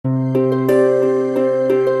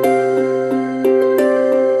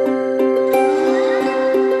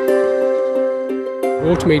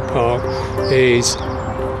Watermead Park is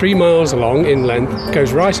 3 miles long in length,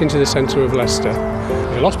 goes right into the centre of Leicester.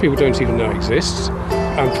 A lot of people don't even know it exists,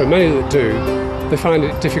 and for many that do, they find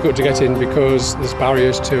it difficult to get in because there's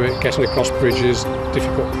barriers to it, getting across bridges,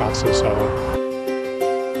 difficult paths and so on.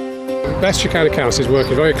 Leicestershire County Council is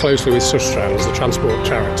working very closely with Sustrans, the transport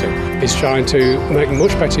charity. It's trying to make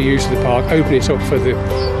much better use of the park, open it up for the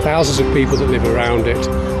thousands of people that live around it,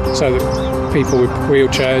 so that people with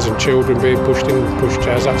wheelchairs and children being pushed in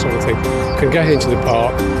pushchairs, that sort of thing, can get into the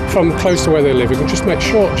park from close to where they're living and just make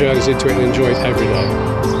short journeys into it and enjoy it every day.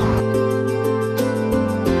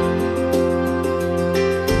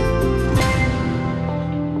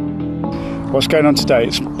 What's going on today?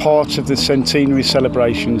 It's part of the centenary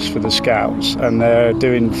celebrations for the Scouts, and they're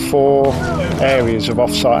doing 4 areas of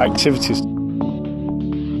off-site activities: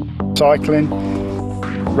 cycling,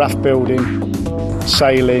 raft building,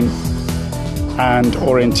 sailing and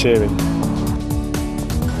orienteering.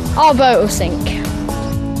 Our boat will sink.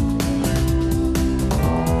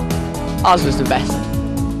 Ours was the best.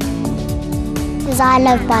 Because I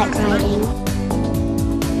love bike riding.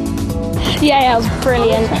 Yeah, it was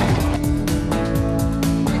brilliant.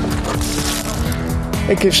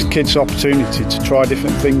 It gives the kids the opportunity to try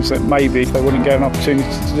different things that maybe they wouldn't get an opportunity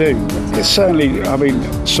to do. It's certainly,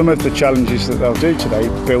 some of the challenges that they'll do today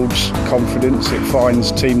builds confidence, it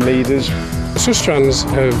finds team leaders. Sustrans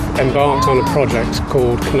have embarked on a project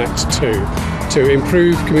called Connect2 to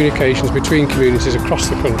improve communications between communities across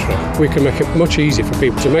the country. We can make it much easier for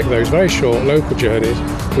people to make those very short local journeys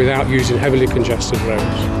without using heavily congested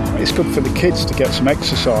roads. It's good for the kids to get some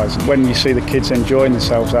exercise. When you see the kids enjoying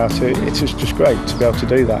themselves out here, it's just great to be able to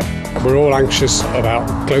do that. We're all anxious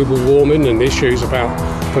about global warming and issues about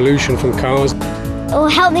pollution from cars. It will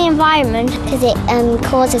help the environment because it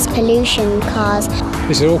causes pollution, cars.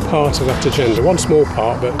 This is all part of that agenda. One small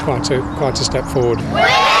part, but quite a step forward.